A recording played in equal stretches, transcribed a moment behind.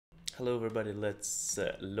Hello everybody, let's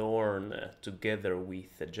learn together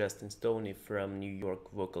with Justin Stoney from New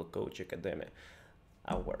York Vocal Coach Academy.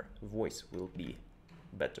 Our voice will be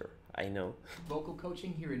better, I know. Vocal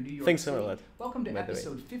coaching here in New York Thanks City. a lot. Welcome to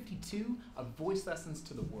episode 52 of Voice Lessons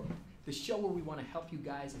to the World, the show where we want to help you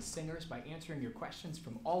guys as singers by answering your questions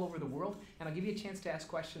from all over the world. And I'll give you a chance to ask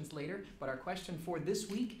questions later, but our question for this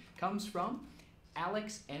week comes from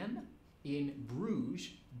Alex M. in Bruges,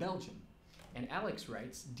 Belgium. And Alex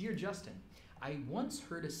writes, "Dear Justin, I once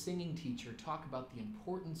heard a singing teacher talk about the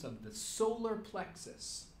importance of the solar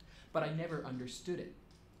plexus, but I never understood it.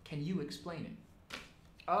 Can you explain it?"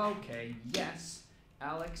 Okay, yes,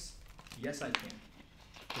 Alex, yes I can.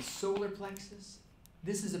 The solar plexus,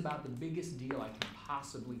 this is about the biggest deal I can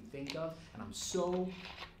possibly think of, and I'm so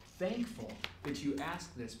thankful that you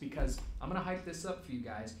asked this because I'm going to hype this up for you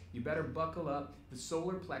guys. You better buckle up. The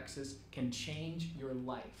solar plexus can change your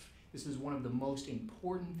life. This is one of the most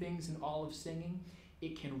important things in all of singing.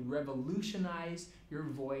 It can revolutionize your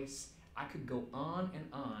voice. I could go on and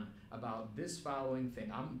on about this following thing.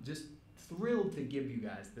 I'm just thrilled to give you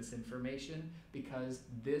guys this information because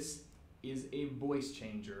this is a voice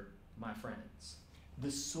changer, my friends. The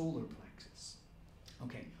solar plexus.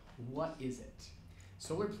 Okay, what is it?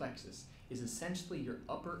 Solar plexus is essentially your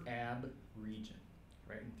upper ab region,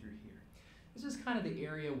 right in through here. This is kind of the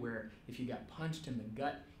area where if you got punched in the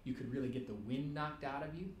gut, you could really get the wind knocked out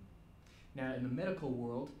of you. Now, in the medical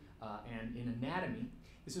world and in anatomy,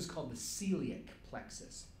 this is called the celiac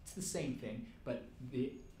plexus. It's the same thing, but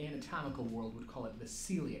the anatomical world would call it the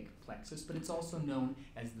celiac plexus, but it's also known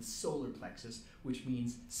as the solar plexus, which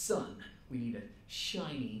means sun. We need a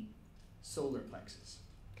shiny solar plexus,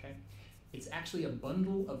 okay? It's actually a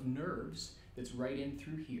bundle of nerves that's right in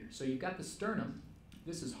through here. So you've got the sternum,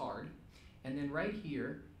 this is hard, and then right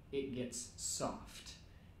here, it gets soft.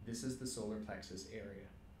 This is the solar plexus area.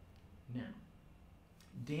 Now,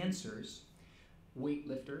 dancers,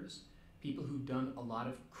 weightlifters, people who've done a lot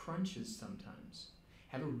of crunches sometimes,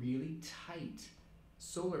 have a really tight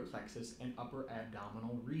solar plexus and upper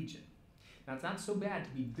abdominal region. Now, it's not so bad to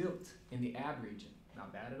be built in the ab region,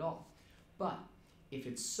 not bad at all. But if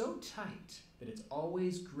it's so tight that it's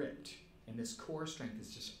always gripped and this core strength is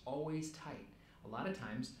just always tight, a lot of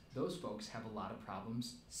times those folks have a lot of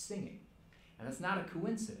problems singing. And that's not a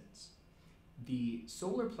coincidence. The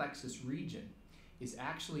solar plexus region is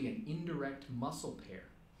actually an indirect muscle pair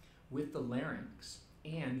with the larynx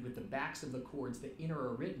and with the backs of the cords, the inner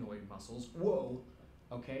arytenoid muscles. Whoa,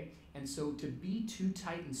 okay? And so to be too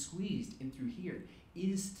tight and squeezed in through here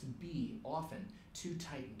is to be often too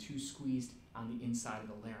tight and too squeezed on the inside of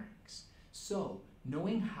the larynx. So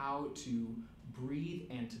knowing how to breathe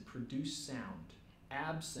and to produce sound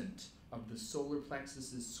absent of the solar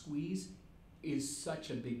plexus's squeeze is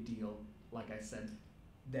such a big deal, like I said,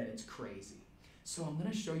 that it's crazy. So I'm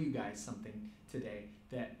going to show you guys something today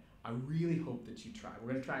that I really hope that you try.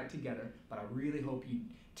 We're going to try it together, but I really hope you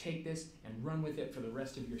take this and run with it for the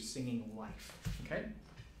rest of your singing life, okay?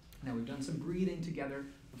 Now, we've done some breathing together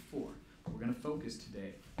before, but we're going to focus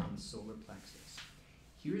today on the solar plexus.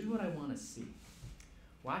 Here's what I want to see.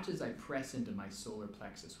 Watch as I press into my solar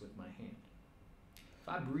plexus with my hand. If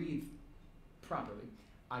I breathe properly,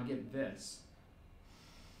 I get this.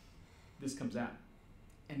 This comes out.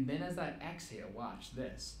 And then as I exhale, watch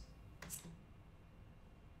this.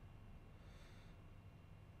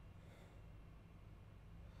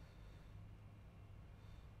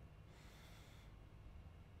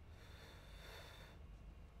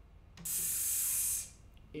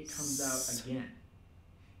 It comes out again.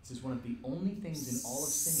 This is one of the only things in all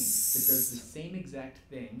of singing that does the same exact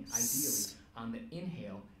thing, ideally, on the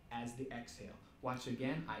inhale as the exhale. Watch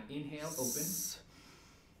again. I inhale, open.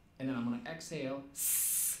 And then I'm going to exhale,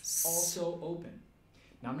 also open.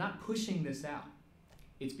 Now, I'm not pushing this out.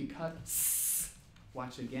 It's because,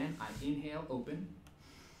 watch again, I inhale, open.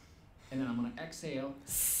 And then I'm going to exhale,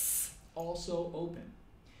 also open.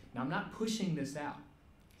 Now, I'm not pushing this out.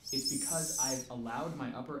 It's because I've allowed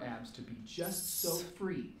my upper abs to be just so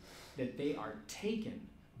free that they are taken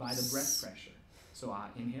by the breath pressure. So I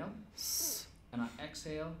inhale, and I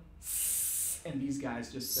exhale, and these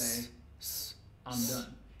guys just say, I'm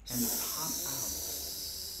done. And they pop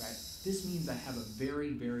out, right? This means I have a very,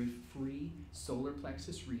 very free solar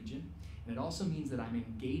plexus region, and it also means that I'm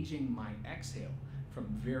engaging my exhale from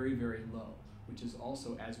very, very low, which is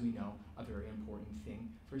also, as we know, a very important thing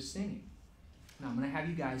for singing. Now, I'm going to have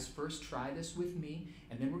you guys first try this with me,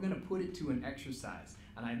 and then we're going to put it to an exercise,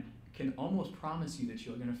 and I can almost promise you that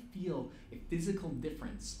you're going to feel a physical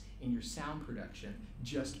difference in your sound production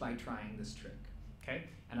just by trying this trick. Okay?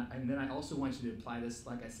 And then I also want you to apply this,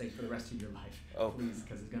 like I say, for the rest of your life, please,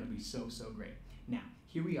 because it's going to be so, so great. Now,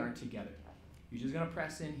 here we are together. You're just going to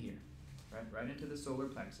press in here, right into the solar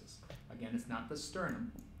plexus. Again, it's not the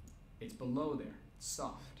sternum. It's below there. It's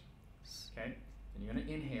soft. Okay? And you're going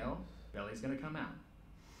to inhale. Belly's going to come out.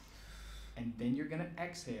 And then you're going to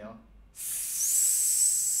exhale.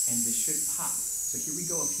 And this should pop. So here we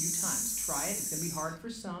go a few times. Try it. It's going to be hard for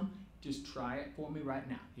some. Just try it for me right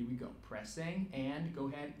now. Here we go. Pressing and go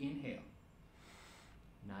ahead, inhale.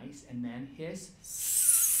 Nice. And then hiss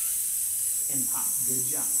and pop. Good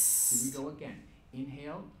job. Here we go again.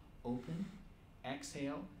 Inhale, open,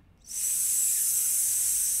 exhale.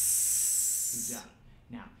 Good job.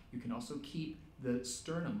 Now, you can also keep the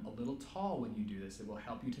sternum a little tall when you do this. It will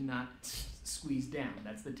help you to not squeeze down.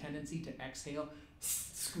 That's the tendency to exhale,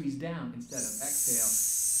 squeeze down instead of exhale,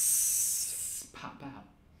 pop out.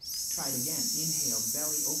 Try it again. Inhale,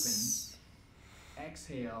 belly opens.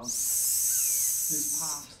 Exhale, this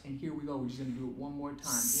pops, and here we go. We're just going to do it one more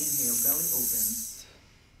time. Inhale, belly opens.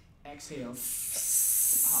 Exhale,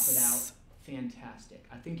 pop it out. Fantastic.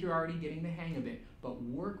 I think you're already getting the hang of it, but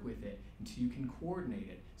work with it until you can coordinate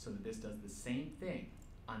it so that this does the same thing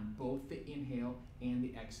on both the inhale and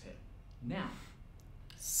the exhale. Now,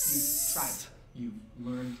 you've tried it. You've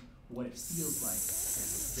learned what it feels like to have a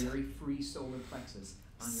very free solar plexus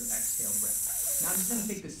on your exhale breath. Now I'm just going to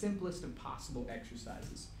take the simplest of possible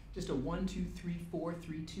exercises. Just a 1, 2, 3, 4,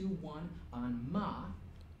 3, 2, 1 on ma.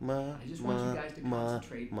 I just want you guys to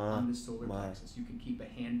concentrate on the solar plexus. You can keep a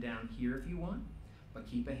hand down here if you want, but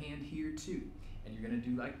keep a hand here too. And you're going to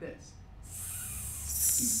do like this.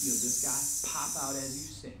 You feel this guy pop out as you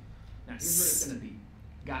sing. Now here's what it's going to be.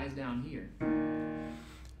 Guys down here.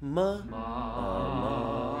 Ma.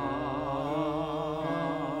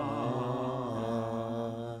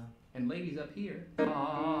 And ladies up here.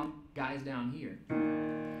 Guys down here.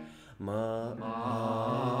 Ma.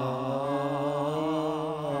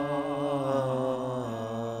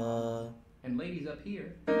 And ladies up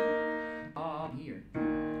here. Here.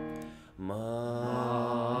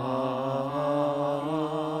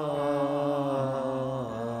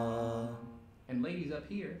 And ladies up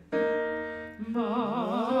here. We're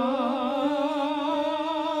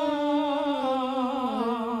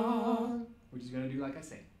just going to do like I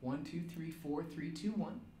say. 1, 2, 3, 4, 3, 2,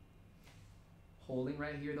 1. Holding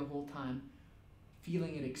right here the whole time.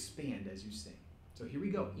 Feeling it expand as you sing. So here we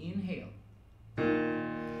go. Inhale.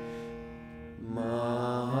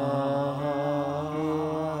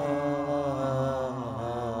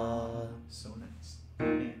 So nice. And.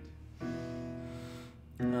 Very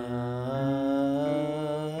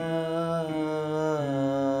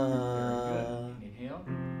good. Inhale.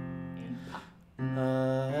 And pop.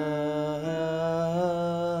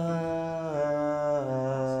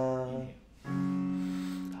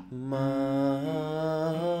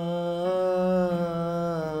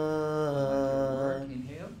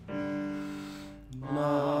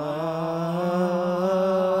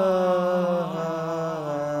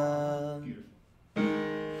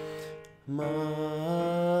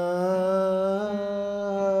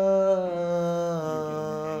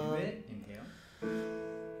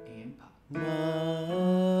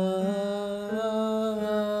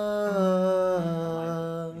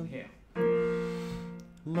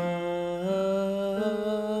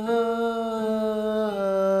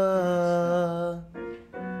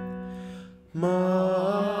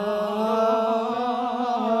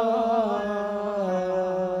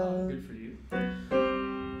 Good for you.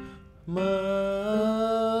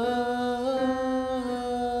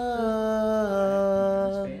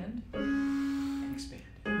 Expand and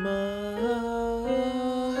expand.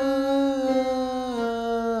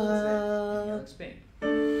 That's it. Inhale, expand.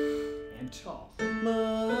 And tall.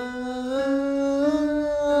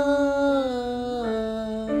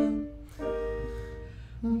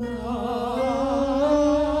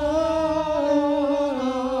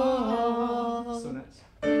 So nice.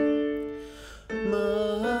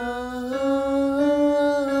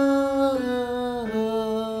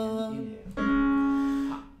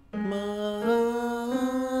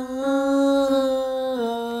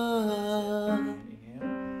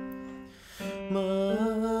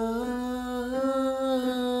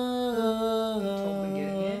 Totally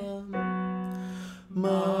getting it.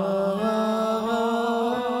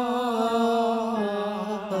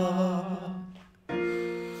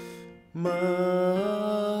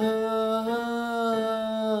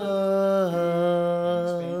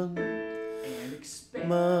 Expand and expand.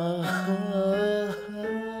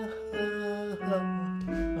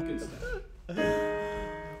 Good stuff.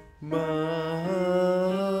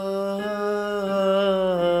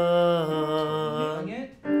 Inhale,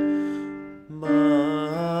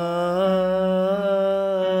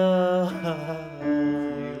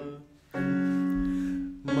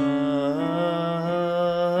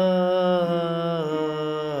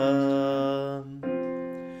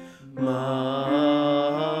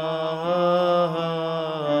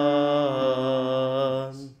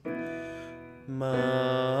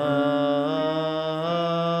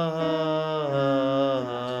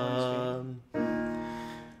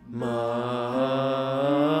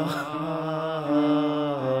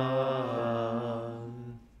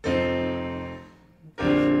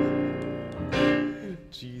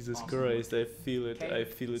 Jesus Awesome Christ, work. I feel it. Okay, I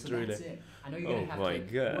feel it so really. that's it. I know you're gonna Oh have my to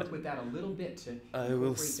God. work with that a little bit to I will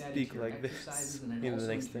incorporate that speak into your like this exercises and then in the also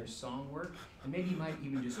next into your time. song work. And maybe you might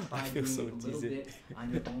even just try feel doing so it a little dizzy. bit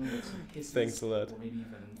on your own with some hisses Thanks a lot. or maybe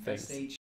even Thanks. SH